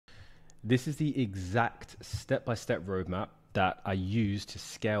This is the exact step-by-step roadmap that I use to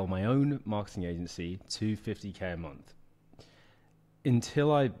scale my own marketing agency to 50K a month.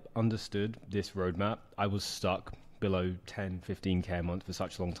 Until I understood this roadmap, I was stuck below 10, 15K a month for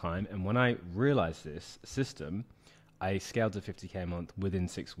such a long time. And when I realized this system, I scaled to 50K a month within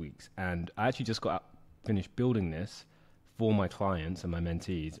 6 weeks. And I actually just finished building this for my clients and my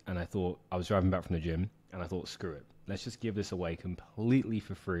mentees. And I thought, I was driving back from the gym and I thought, screw it. Let's just give this away completely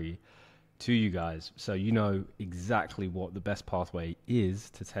for free to you guys, so you know exactly what the best pathway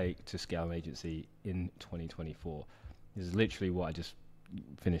is to take to scale an agency in 2024. This is literally what I just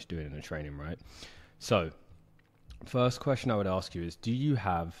finished doing in the training, right? So first question I would ask you is, do you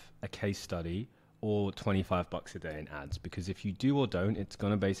have a case study or $25 a day in ads? Because if you do or don't, it's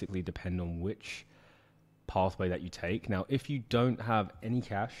going to basically depend on which pathway that you take. Now, if you don't have any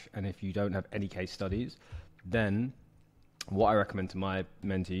cash and if you don't have any case studies, then what I recommend to my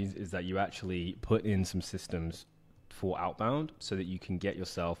mentees is that you actually put in some systems for outbound so that you can get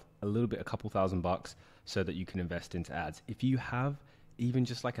yourself a couple $1,000 so that you can invest into ads. If you have even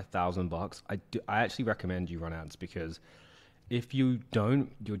just like $1,000, I actually recommend you run ads, because if you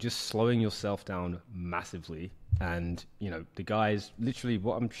don't, you're just slowing yourself down massively. And, you know, the guys, literally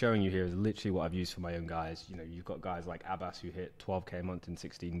what I'm showing you here is literally what I've used for my own guys. You know, you've got guys like Abbas who hit 12K a month in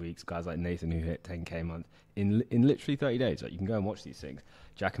 16 weeks, guys like Nathan who hit 10K a month in literally 30 days. Like, you can go and watch these things.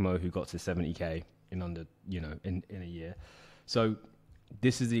 Giacomo who got to 70K in under, you know, in a year. So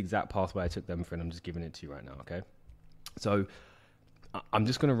this is the exact pathway I took them for, and I'm just giving it to you right now, okay? So I'm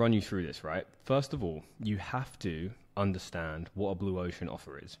just going to run you through this, right? First of all, you have to understand what a blue ocean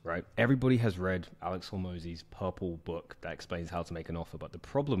offer is, right? Everybody has read Alex Hormozi's purple book that explains how to make an offer. But the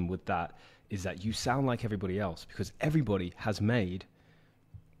problem with that is that you sound like everybody else, because everybody has made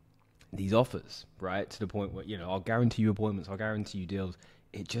these offers, right? To the point where, you know, I'll guarantee you appointments, I'll guarantee you deals.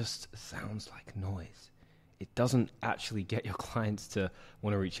 It just sounds like noise. It doesn't actually get your clients to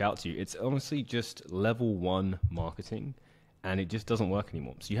want to reach out to you. It's honestly just level 1 marketing, and it just doesn't work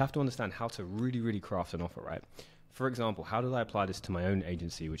anymore. So you have to understand how to really, really craft an offer, right? For example, how did I apply this to my own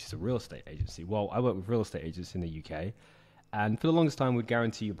agency, which is a real estate agency? Well, I work with real estate agents in the UK, and for the longest time, we'd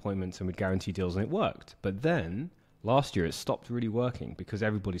guarantee appointments and we'd guarantee deals, and it worked. But then last year, it stopped really working because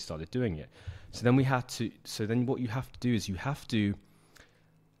everybody started doing it. So then what you have to do is you have to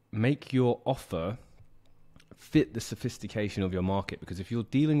make your offer fit the sophistication of your market. Because if you're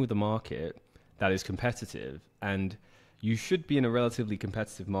dealing with a market that is competitive, and you should be in a relatively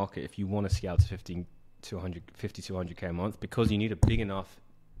competitive market if you want to scale to 50 to 100K a month, because you need a big enough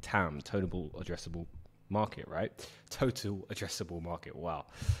TAM, total addressable market, right? Total addressable market. Wow.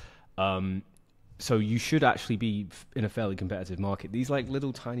 So you should actually be in a fairly competitive market. These like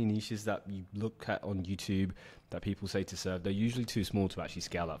little tiny niches that you look at on YouTube that people say to serve, they're usually too small to actually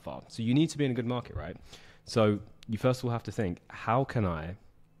scale that far. So you need to be in a good market, right? So you first of all have to think, how can I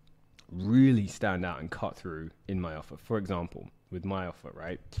really stand out and cut through in my offer? For example, with my offer,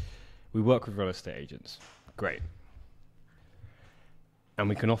 right? We work with real estate agents. Great. And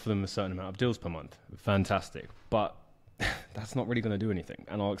we can offer them a certain amount of deals per month. Fantastic. But that's not really going to do anything.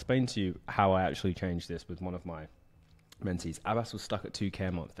 And I'll explain to you how I actually changed this with one of my mentees. Abbas was stuck at 2K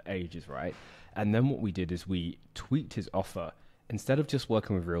a month for ages, right? And then what we did is we tweaked his offer. Instead of just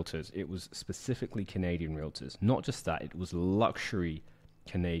working with realtors, it was specifically Canadian realtors. Not just that, it was luxury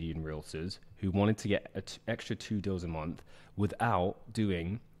Canadian realtors who wanted to get an extra 2 deals a month without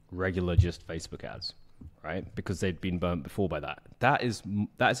doing regular just Facebook ads, right? Because they'd been burnt before by that. That is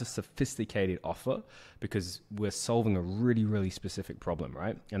a sophisticated offer, because we're solving a really, really specific problem,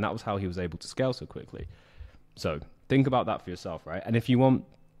 right? And that was how he was able to scale so quickly. So think about that for yourself, right? And if you want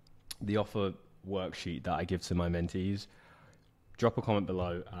the offer worksheet that I give to my mentees, drop a comment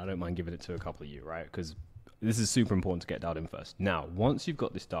below. I don't mind giving it to a couple of you, right? Because this is super important to get dialed in first. Now, once you've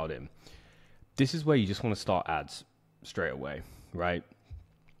got this dialed in, this is where you just want to start ads straight away, right?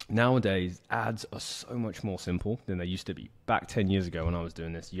 Nowadays, ads are so much more simple than they used to be. Back 10 years ago when I was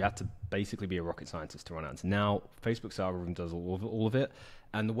doing this, you had to basically be a rocket scientist to run ads. Now, Facebook's algorithm does all of it.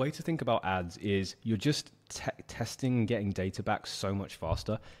 And the way to think about ads is you're just testing and getting data back so much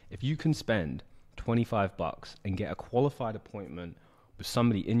faster. If you can spend $25 and get a qualified appointment with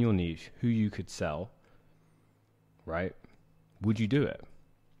somebody in your niche who you could sell, right? Would you do it?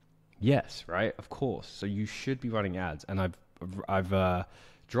 Yes, right? Of course. So you should be running ads. And I've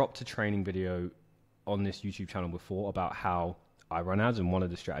dropped a training video on this YouTube channel before about how I run ads and one of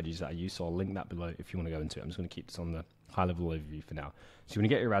the strategies that I use. So I'll link that below if you want to go into it. I'm just going to keep this on the high level overview for now. So you want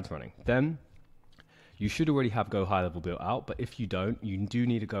to get your ads running. Then you should already have Go High Level built out. But if you don't, you do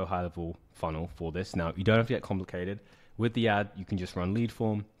need a Go High Level funnel for this. Now, you don't have to get complicated. With the ad, you can just run lead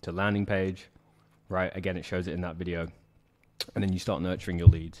form to landing page, right? Again, it shows it in that video. And then you start nurturing your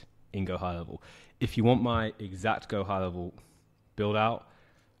leads in Go High Level. If you want my exact Go High Level build out,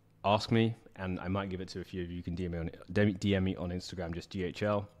 ask me, and I might give it to a few of you. You can DM me on Instagram, just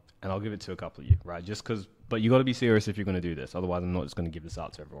GHL, and I'll give it to a couple of you, right? Just because, but you got to be serious if you're going to do this. Otherwise, I'm not just going to give this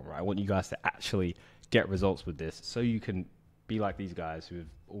out to everyone, right? I want you guys to actually get results with this so you can be like these guys who have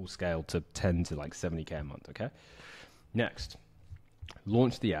all scaled to 10 to like 70K a month, okay? Next,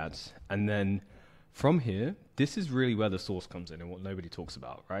 launch the ads. And then from here, this is really where the source comes in and what nobody talks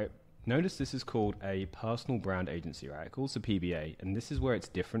about, right? Notice this is called a personal brand agency, right? It calls the PBA, and this is where it's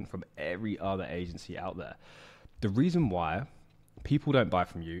different from every other agency out there. The reason why people don't buy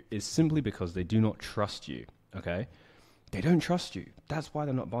from you is simply because they do not trust you, okay? They don't trust you. That's why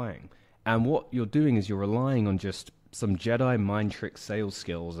they're not buying. And what you're doing is you're relying on just some Jedi mind trick sales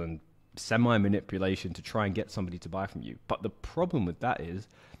skills and semi-manipulation to try and get somebody to buy from you. But the problem with that is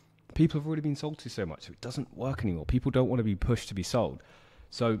people have already been sold to so much, so it doesn't work anymore. People don't want to be pushed to be sold.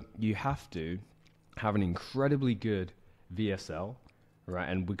 So you have to have an incredibly good VSL, right?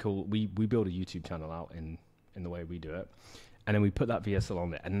 And we build a YouTube channel out in the way we do it. And then we put that VSL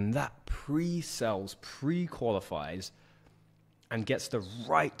on there. And that pre-sells, pre-qualifies, and gets the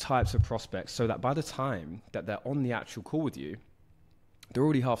right types of prospects so that by the time that they're on the actual call with you, they're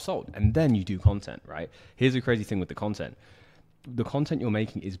already half sold. And then you do content, right? Here's the crazy thing with the content. The content you're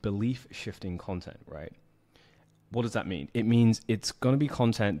making is belief-shifting content, right? What does that mean? It means it's going to be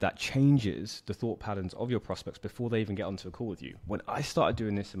content that changes the thought patterns of your prospects before they even get onto a call with you. When I started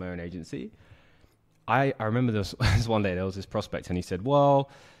doing this in my own agency, I remember this one day, there was this prospect and he said, well,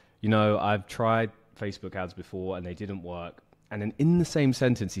 you know, I've tried Facebook ads before and they didn't work. And then in the same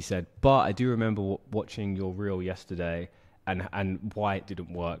sentence, he said, but I do remember watching your reel yesterday and why it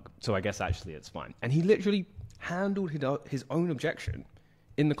didn't work. So I guess actually it's fine. And he literally handled his own objection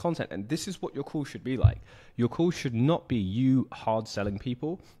in the content. And this is what your call should be like. Your call should not be you hard selling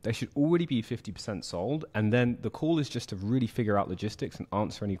people. They should already be 50% sold. And then the call is just to really figure out logistics and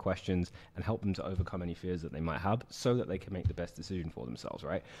answer any questions and help them to overcome any fears that they might have so that they can make the best decision for themselves,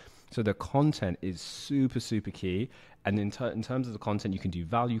 right? So the content is super, super key. And in terms of the content, you can do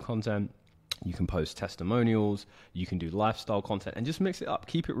value content. You can post testimonials. You can do lifestyle content and just mix it up.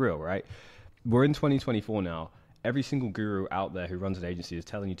 Keep it real, right? We're in 2024 now. Every single guru out there who runs an agency is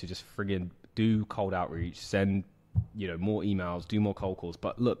telling you to just friggin' do cold outreach, send, you know, more emails, do more cold calls.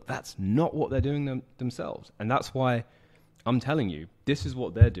 But look, that's not what they're doing themselves. And that's why I'm telling you, this is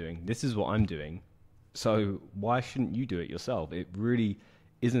what they're doing. This is what I'm doing. So why shouldn't you do it yourself? It really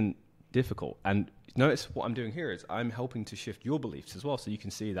isn't difficult. And notice what I'm doing here is I'm helping to shift your beliefs as well. So you can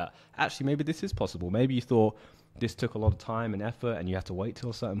see that actually maybe this is possible. Maybe you thought this took a lot of time and effort and you have to wait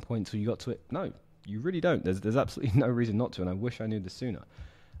till a certain point till you got to it. No. You really don't. There's absolutely no reason not to, and I wish I knew this sooner.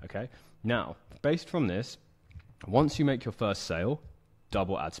 Okay? Now, based from this, once you make your first sale,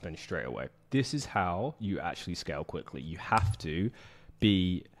 double ad spend straight away. This is how you actually scale quickly. You have to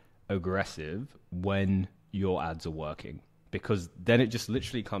be aggressive when your ads are working because then it just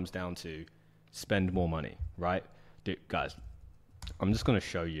literally comes down to spend more money, right? Dude, guys, I'm just going to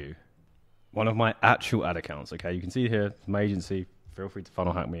show you one of my actual ad accounts, okay? You can see here, my agency. Feel free to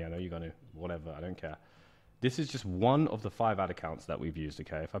funnel hack me. I know you're going to, whatever. I don't care. This is just one of the 5 ad accounts that we've used,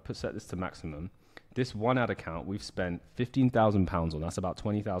 okay? If I set this to maximum, this one ad account, we've spent £15,000 on. That's about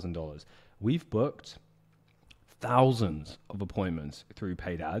 $20,000. We've booked thousands of appointments through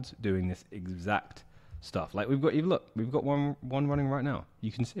paid ads doing this exact stuff. Like we've got one running right now.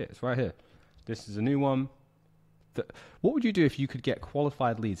 You can see it. It's right here. This is a new one. What would you do if you could get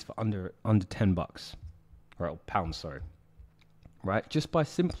qualified leads for under $10? Or pounds, sorry. Right? Just by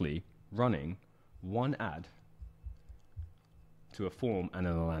simply running one ad to a form and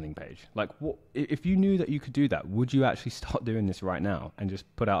then a landing page. Like, what if you knew that you could do that, would you actually start doing this right now and just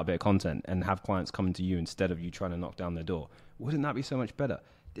put out a bit of content and have clients coming to you instead of you trying to knock down their door? Wouldn't that be so much better?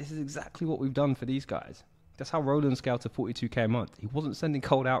 This is exactly what we've done for these guys. That's how Roland scaled to 42K a month. He wasn't sending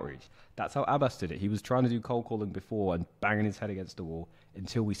cold outreach. That's how Abbas did it. He was trying to do cold calling before and banging his head against the wall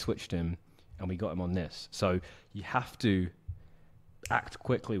until we switched him and we got him on this. So you have to act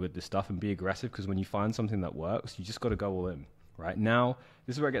quickly with this stuff and be aggressive because when you find something that works, you just got to go all in, right? Now,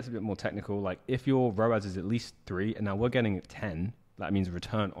 this is where it gets a bit more technical. Like if your ROAS is at least 3 and now we're getting 10, that means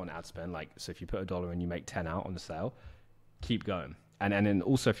return on ad spend. Like, so if you put $1 and you make 10 out on the sale, keep going. And then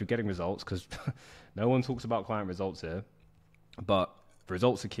also if you're getting results, because no one talks about client results here, but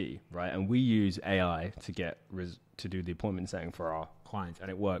results are key, right? And we use AI to do the appointment setting for our clients, and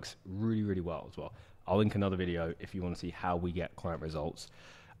it works really, really well as well. I'll link another video if you want to see how we get client results.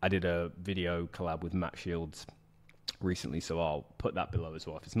 I did a video collab with Matt Shields recently, so I'll put that below as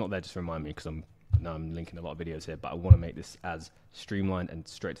well. If it's not there, just remind me, because I'm linking a lot of videos here, but I want to make this as streamlined and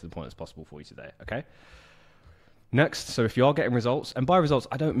straight to the point as possible for you today. Okay. Next, so if you are getting results, and by results,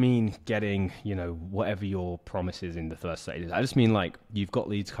 I don't mean getting, whatever your promise is in the first stages. I just mean like you've got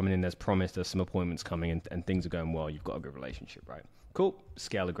leads coming in, there's promise, there's some appointments coming, and things are going well. You've got a good relationship, right? Cool.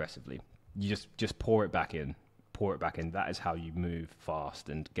 Scale aggressively. You just pour it back in. That is how you move fast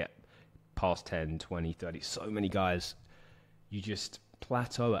and get past 10, 20, 30. So many guys, you just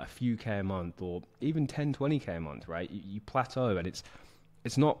plateau at a few K a month, or even 10, 20K a month, right? You plateau, and it's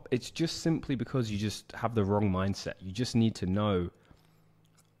just simply because you just have the wrong mindset. You just need to know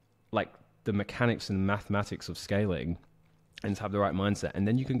like the mechanics and mathematics of scaling and have the right mindset. And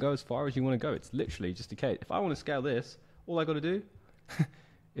then you can go as far as you want to go. It's literally just a case. If I want to scale this, all I got to do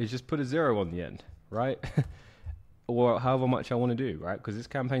is just put a 0 on the end, right? Or however much I want to do, right? Because this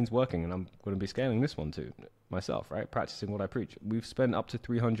campaign's working, and I'm going to be scaling this one too myself, right? Practicing what I preach. We've spent up to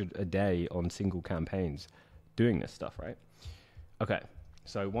 300 a day on single campaigns doing this stuff, right? Okay.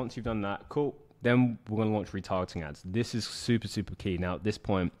 So once you've done that, cool. Then we're going to launch retargeting ads. This is super, super key. Now at this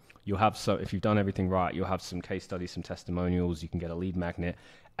point, you'll have if you've done everything right, you'll have some case studies, some testimonials. You can get a lead magnet,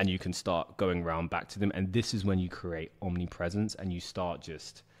 and you can start going around back to them. And this is when you create omnipresence, and you start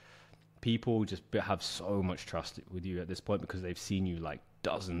people just have so much trust with you at this point, because they've seen you like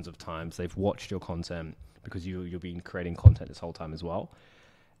dozens of times. They've watched your content, because you've been creating content this whole time as well.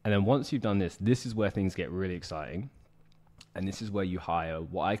 And then once you've done this, this is where things get really exciting. And this is where you hire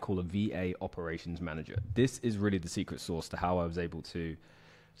what I call a VA operations manager. This is really the secret sauce to how I was able to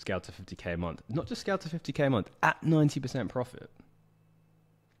scale to 50K a month. Not just scale to 50K a month, at 90% profit.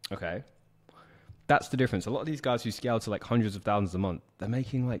 Okay. That's the difference. A lot of these guys who scale to like hundreds of thousands a month, they're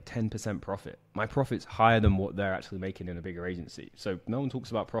making like 10% profit. My profit's higher than what they're actually making in a bigger agency. So no one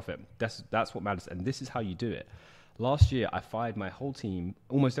talks about profit. That's what matters. And this is how you do it. Last year, I fired my whole team,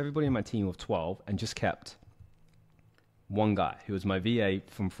 almost everybody in my team of 12, and just kept one guy who was my VA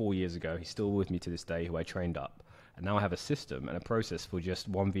from 4 years ago. He's still with me to this day, who I trained up. And now I have a system and a process for just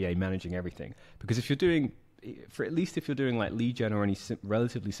one VA managing everything. Because if you're doing like lead gen or any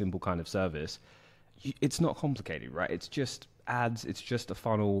relatively simple kind of service, it's not complicated, right? It's just ads, it's just a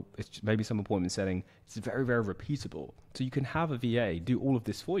funnel, it's just maybe some appointment setting. It's very, very repeatable. So you can have a VA do all of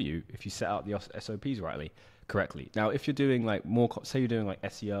this for you if you set out the SOPs correctly. Now, if you're doing like say you're doing like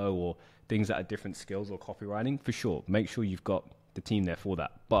SEO or things that are different skills or copywriting, for sure, make sure you've got the team there for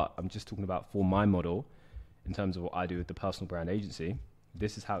that. But I'm just talking about for my model, in terms of what I do with the personal brand agency,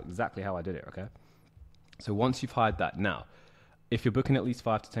 this is exactly how I did it, okay? So once you've hired that, now, if you're booking at least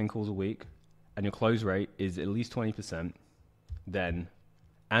 5 to 10 calls a week, and your close rate is at least 20%,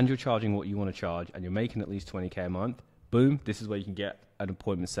 and you're charging what you want to charge, and you're making at least 20K a month, boom, this is where you can get an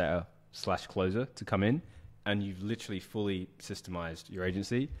appointment setter / closer to come in, and you've literally fully systemized your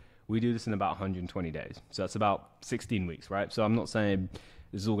agency. We do this in about 120 days. So that's about 16 weeks, right? So I'm not saying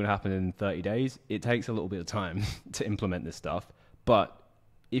this is all going to happen in 30 days. It takes a little bit of time to implement this stuff. But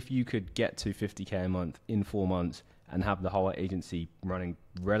if you could get to 50K a month in 4 months and have the whole agency running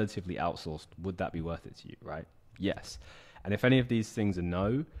relatively outsourced, would that be worth it to you, right? Yes. And if any of these things are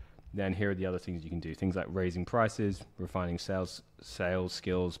no, then here are the other things you can do. Things like raising prices, refining sales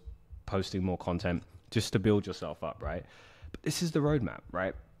skills, posting more content, just to build yourself up, right? But this is the roadmap,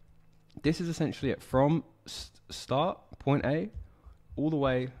 right? This is essentially it. From start, point A, all the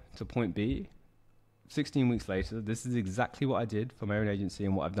way to point B, 16 weeks later, this is exactly what I did for my own agency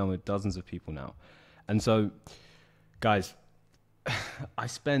and what I've done with dozens of people now. And so, guys, I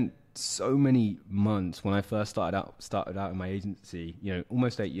spent so many months when I first started out in my agency,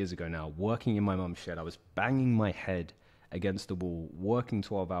 almost 8 years ago now, working in my mum's shed. I was banging my head against the wall, working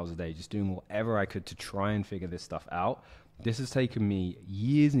 12 hours a day, just doing whatever I could to try and figure this stuff out. This has taken me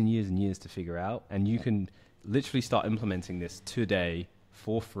years and years and years to figure out, and you can literally start implementing this today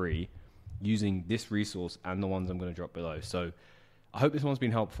for free using this resource and the ones I'm going to drop below. So I hope this one's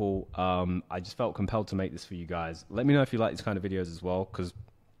been helpful. I just felt compelled to make this for you guys. Let me know if you like these kind of videos as well, because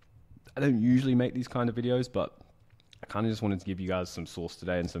I don't usually make these kind of videos, but I kind of just wanted to give you guys some source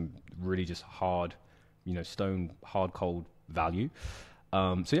today and some really just hard, stone hard cold value.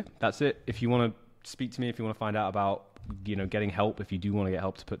 So yeah, that's it. If you want to speak to me, if you want to find out about getting help, if you do want to get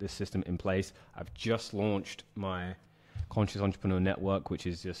help to put this system in place, I've just launched my Conscious Entrepreneur Network, which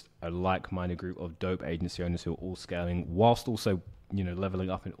is just a like-minded group of dope agency owners who are all scaling whilst also leveling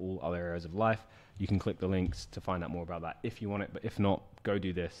up in all other areas of life. You can click the links to find out more about that if you want it, but if not, go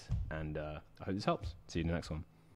do this, and I hope this helps. See you in the next one.